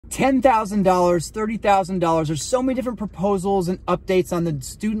$10,000, $30,000. There's so many different proposals and updates on the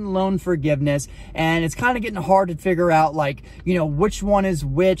student loan forgiveness, and it's kind of getting hard to figure out, like, you know, which one is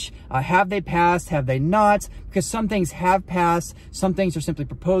which. Have they passed? Have they not? Because some things have passed, some things are simply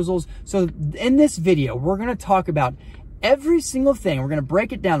proposals. So in this video, we're going to talk about every single thing. We're going to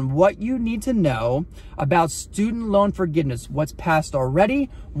break it down, what you need to know about student loan forgiveness, what's passed already,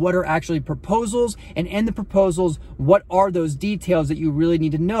 what are actually proposals, and in the proposals, what are those details that you really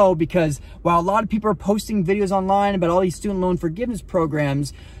need to know, because while a lot of people are posting videos online about all these student loan forgiveness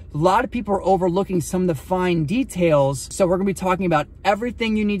programs, a lot of people are overlooking some of the fine details. So we're going to be talking about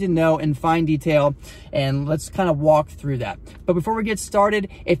everything you need to know in fine detail, and let's kind of walk through that. But before we get started,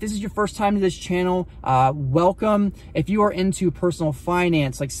 if this is your first time to this channel, welcome. If you are into personal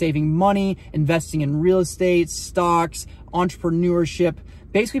finance, like saving money, investing in real estate, stocks, entrepreneurship,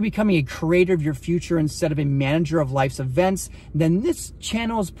 basically becoming a creator of your future instead of a manager of life's events, then this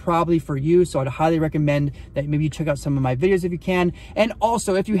channel is probably for you. So I'd highly recommend that maybe you check out some of my videos if you can. And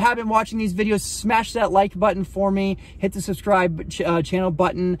also, if you have been watching these videos, smash that like button for me, hit the subscribe channel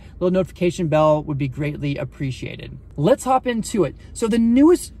button, little notification bell would be greatly appreciated. Let's hop into it. So the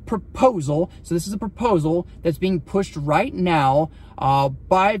newest proposal, so this is a proposal that's being pushed right now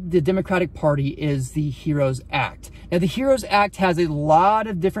by the Democratic Party, is the HEROES Act. Now, the HEROES Act has a lot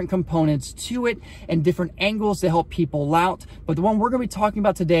of different components to it and different angles to help people out. But the one we're going to be talking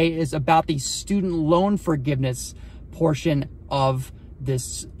about today is about the student loan forgiveness portion of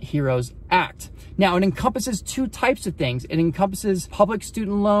this HEROES Act. Now, it encompasses two types of things. It encompasses public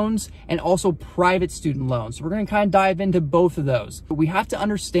student loans and also private student loans. So we're going to kind of dive into both of those. But we have to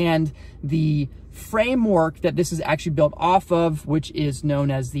understand the framework that this is actually built off of, which is known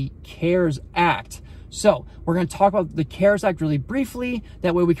as the CARES Act. So we're going to talk about the CARES Act really briefly.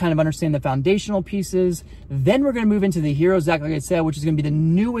 That way we kind of understand the foundational pieces. Then we're going to move into the HEROES Act, like I said, which is going to be the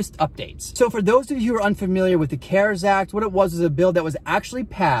newest updates. So for those of you who are unfamiliar with the CARES Act, what it was is a bill that was actually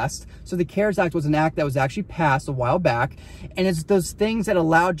passed. So the CARES Act was an act that was actually passed a while back. And it's those things that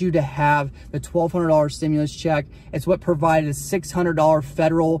allowed you to have the $1,200 stimulus check. It's what provided a $600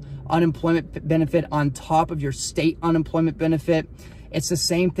 federal unemployment benefit on top of your state unemployment benefit. It's the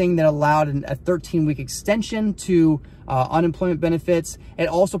same thing that allowed a 13-week extension to unemployment benefits. It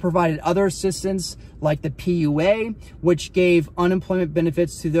also provided other assistance like the PUA, which gave unemployment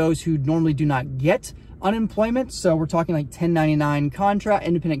benefits to those who normally do not get unemployment. So we're talking like 1099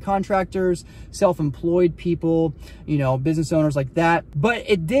 independent contractors, self-employed people, you know, business owners like that. But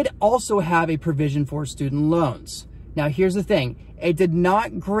it did also have a provision for student loans. Now, here's the thing. It did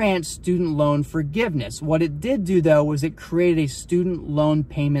not grant student loan forgiveness. What it did do, though, was it created a student loan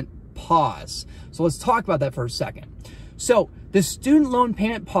payment pause. So let's talk about that for a second. So the student loan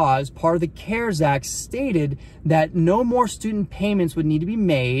payment pause, part of the CARES Act, stated that no more student payments would need to be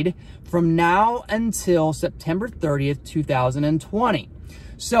made from now until September 30th, 2020.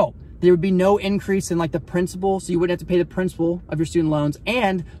 So there would be no increase in like the principal, so you wouldn't have to pay the principal of your student loans,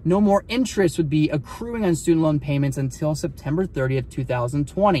 and no more interest would be accruing on student loan payments until September 30th,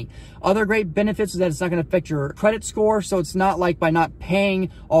 2020. Other great benefits is that it's not going to affect your credit score, so it's not like by not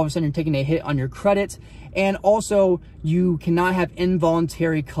paying, all of a sudden you're taking a hit on your credit. And also, you cannot have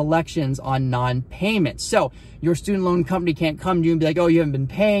involuntary collections on non-payments. So your student loan company can't come to you and be like, oh, you haven't been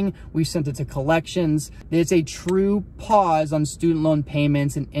paying, we sent it to collections. It's a true pause on student loan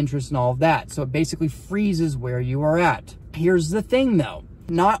payments and interest and all of that. So it basically freezes where you are at. Here's the thing though,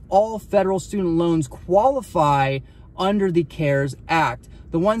 not all federal student loans qualify under the CARES Act.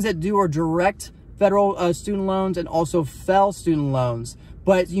 The ones that do are direct federal student loans and also FFEL student loans.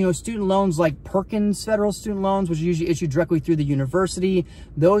 But, you know, student loans like Perkins federal student loans, which are usually issued directly through the university,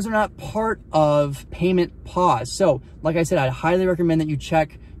 those are not part of payment pause. So, like I said, I'd highly recommend that you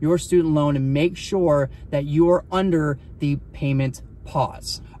check your student loan and make sure that you are under the payment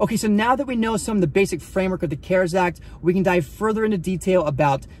pause. Okay, so now that we know some of the basic framework of the CARES Act, we can dive further into detail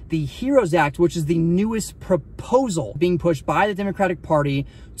about the HEROES Act, which is the newest proposal being pushed by the Democratic Party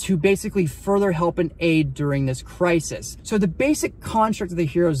to basically further help and aid during this crisis. So the basic construct of the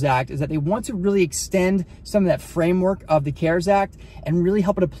HEROES Act is that they want to really extend some of that framework of the CARES Act and really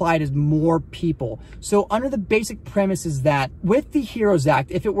help it apply to more people. So under the basic premise is that with the HEROES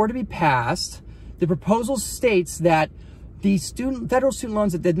Act, if it were to be passed, the proposal states that the federal student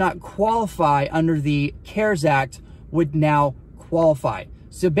loans that did not qualify under the CARES Act would now qualify.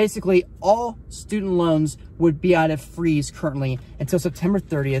 So basically, all student loans would be out of freeze currently until September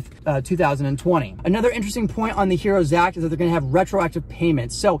 30th, 2020. Another interesting point on the HEROES Act is that they're going to have retroactive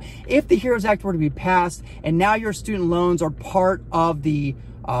payments. So if the HEROES Act were to be passed and now your student loans are part of the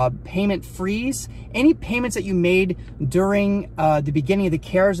payment freeze. Any payments that you made during the beginning of the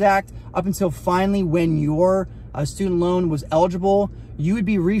CARES Act up until finally when your student loan was eligible, you would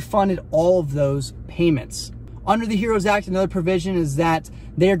be refunded all of those payments. Under the HEROES Act, another provision is that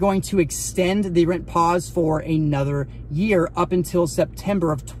they are going to extend the rent pause for another year up until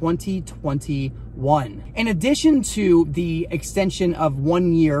September of 2021. In addition to the extension of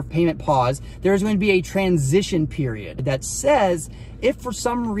 1 year payment pause, there is going to be a transition period that says if for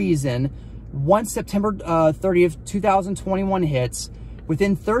some reason, once September 30th, 2021 hits,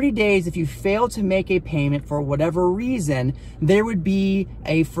 within 30 days, if you fail to make a payment for whatever reason, there would be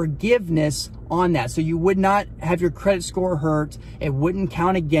a forgiveness on that. So you would not have your credit score hurt. It wouldn't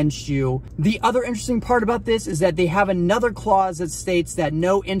count against you. The other interesting part about this is that they have another clause that states that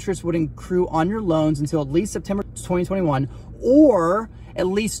no interest would accrue on your loans until at least September 2021 or at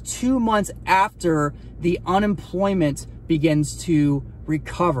least 2 months after the unemployment begins to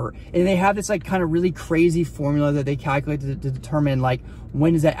recover. And they have this like kind of really crazy formula that they calculate to determine like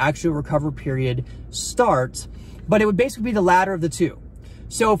when does that actual recovery period start. But it would basically be the latter of the two.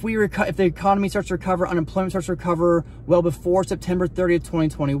 So if the economy starts to recover, unemployment starts to recover well before September 30th,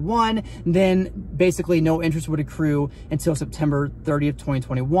 2021, then basically no interest would accrue until September 30th,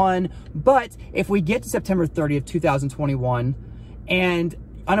 2021. But if we get to September 30th, 2021 and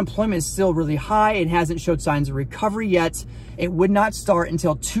unemployment is still really high, it hasn't showed signs of recovery yet, it would not start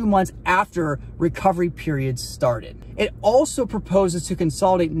until 2 months after recovery periods started. It also proposes to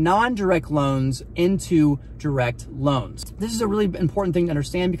consolidate non-direct loans into direct loans. This is a really important thing to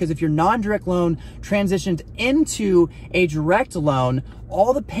understand because if your non-direct loan transitioned into a direct loan,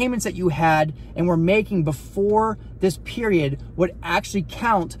 all the payments that you had and were making before this period would actually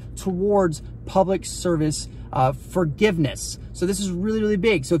count towards public service forgiveness. So this is really, really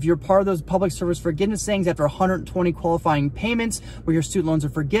big. So if you're part of those public service forgiveness things after 120 qualifying payments where your student loans are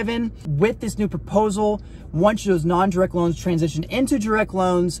forgiven, with this new proposal, once those non-direct loans transition into direct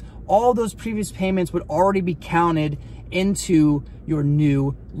loans, all those previous payments would already be counted into your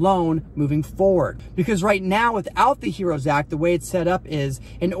new loan moving forward. Because right now, without the HEROES Act, the way it's set up is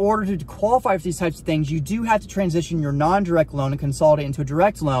in order to qualify for these types of things, you do have to transition your non-direct loan and consolidate into a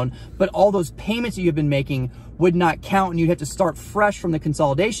direct loan, but all those payments that you've been making would not count and you'd have to start fresh from the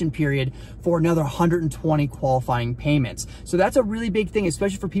consolidation period for another 120 qualifying payments. So that's a really big thing,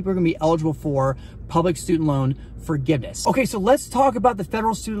 especially for people who are gonna be eligible for public student loan forgiveness. Okay, so let's talk about the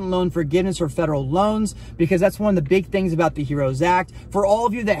federal student loan forgiveness or federal loans, because that's one of the big things about the HEROES Act. For all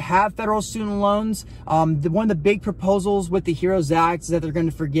of you that have federal student loans, one of the big proposals with the HEROES Act is that they're going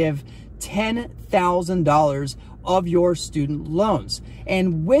to forgive $10,000 of your student loans.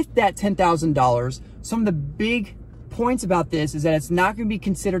 And with that $10,000, some of the big points about this is that it's not going to be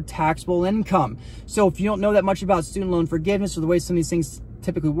considered taxable income. So if you don't know that much about student loan forgiveness or the way some of these things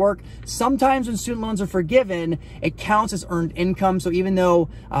typically work, sometimes when student loans are forgiven, it counts as earned income. So even though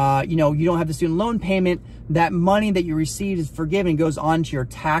you don't have the student loan payment, that money that you received is forgiven, goes on to your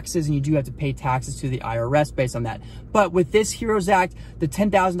taxes, and you do have to pay taxes to the IRS based on that. But with this HEROES Act, the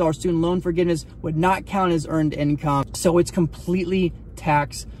 $10,000 student loan forgiveness would not count as earned income, so it's completely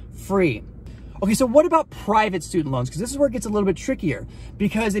tax-free. Okay, so what about private student loans? Because this is where it gets a little bit trickier.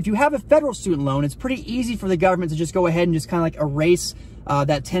 Because if you have a federal student loan, it's pretty easy for the government to just go ahead and just kind of like erase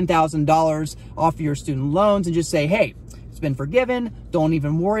that $10,000 off of your student loans and just say, hey, it's been forgiven, don't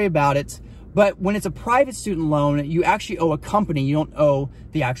even worry about it. But when it's a private student loan, you actually owe a company, you don't owe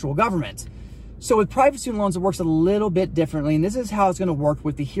the actual government. So with private student loans, it works a little bit differently, and this is how it's going to work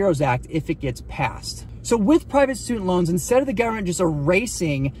with the HEROES Act if it gets passed. So with private student loans, instead of the government just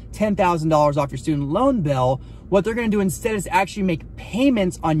erasing $10,000 off your student loan bill, what they're going to do instead is actually make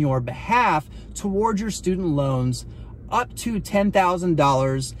payments on your behalf towards your student loans up to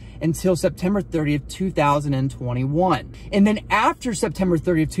 $10,000 until September 30th, 2021. And then after September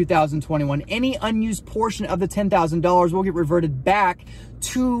 30th, 2021, any unused portion of the $10,000 will get reverted back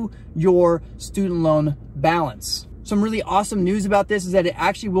to your student loan balance. Some really awesome news about this is that it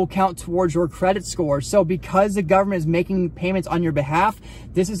actually will count towards your credit score. So because the government is making payments on your behalf,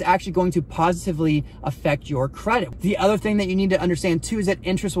 this is actually going to positively affect your credit. The other thing that you need to understand too is that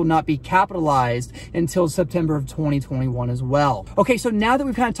interest will not be capitalized until September of 2021 as well. Okay, so now that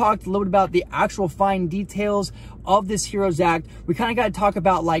we've kind of talked a little bit about the actual fine details of this HEROES Act, we kind of got to talk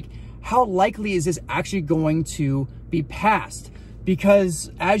about like how likely is this actually going to be passed?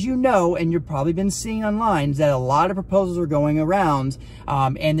 Because as you know, and you've probably been seeing online, is that a lot of proposals are going around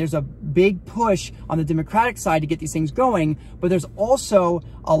and there's a big push on the Democratic side to get these things going, but there's also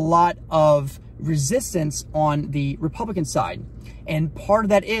a lot of resistance on the Republican side. And part of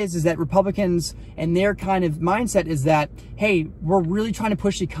that is that Republicans and their kind of mindset is that, hey, we're really trying to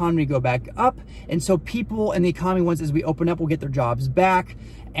push the economy to go back up. And so people in the economy, once as we open up, will get their jobs back.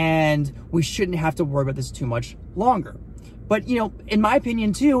 And we shouldn't have to worry about this too much longer. But, you know, in my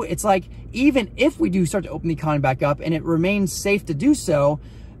opinion, too, it's like, even if we do start to open the economy back up and it remains safe to do so,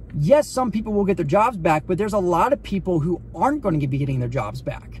 yes, some people will get their jobs back, but there's a lot of people who aren't going to be getting their jobs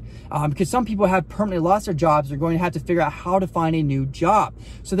back. Because some people have permanently lost their jobs. They're going to have to figure out how to find a new job.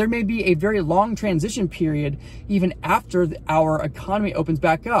 So there may be a very long transition period even after our economy opens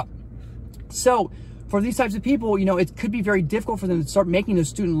back up. So for these types of people, you know, it could be very difficult for them to start making those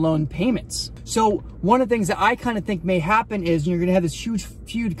student loan payments. So one of the things that I kind of think may happen is you're going to have this huge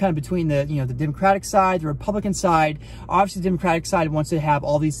feud kind of between the, you know, the Democratic side, the Republican side. Obviously, the Democratic side wants to have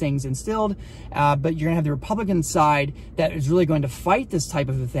all these things instilled, but you're going to have the Republican side that is really going to fight this type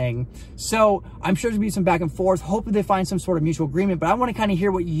of a thing. So I'm sure there's going to be some back and forth. Hopefully they find some sort of mutual agreement, but I want to kind of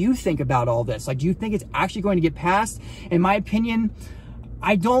hear what you think about all this. Like, do you think it's actually going to get passed? In my opinion,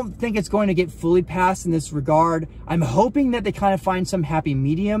 I don't think it's going to get fully passed in this regard. I'm hoping that they kind of find some happy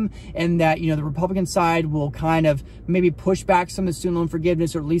medium and that, you know, the Republican side will kind of maybe push back some of the student loan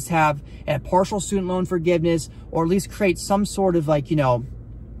forgiveness, or at least have a partial student loan forgiveness, or at least create some sort of, like, you know,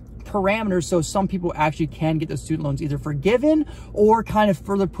 parameters so some people actually can get those student loans either forgiven or kind of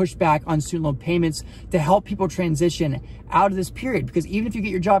further push back on student loan payments to help people transition out of this period. Because even if you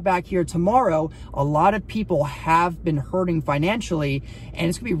get your job back here tomorrow, a lot of people have been hurting financially, and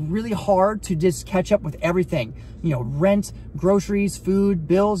it's gonna be really hard to just catch up with everything. You know, rent, groceries, food,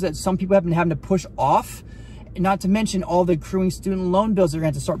 bills that some people have been having to push off, not to mention all the accruing student loan bills they're gonna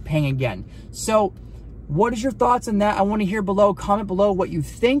have to start paying again. So what is your thoughts on that? I want to hear below. Comment below what you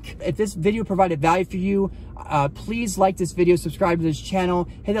think. If this video provided value for you, please like this video, subscribe to this channel,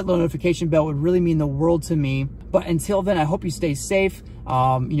 hit that little notification bell. It would really mean the world to me. But until then, I hope you stay safe.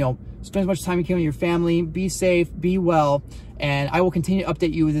 You know, spend as much time you can with your family. Be safe, be well, and I will continue to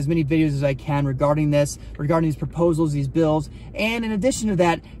update you with as many videos as I can regarding this, regarding these proposals, these bills, and in addition to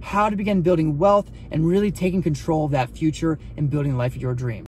that, how to begin building wealth and really taking control of that future and building the life of your dreams.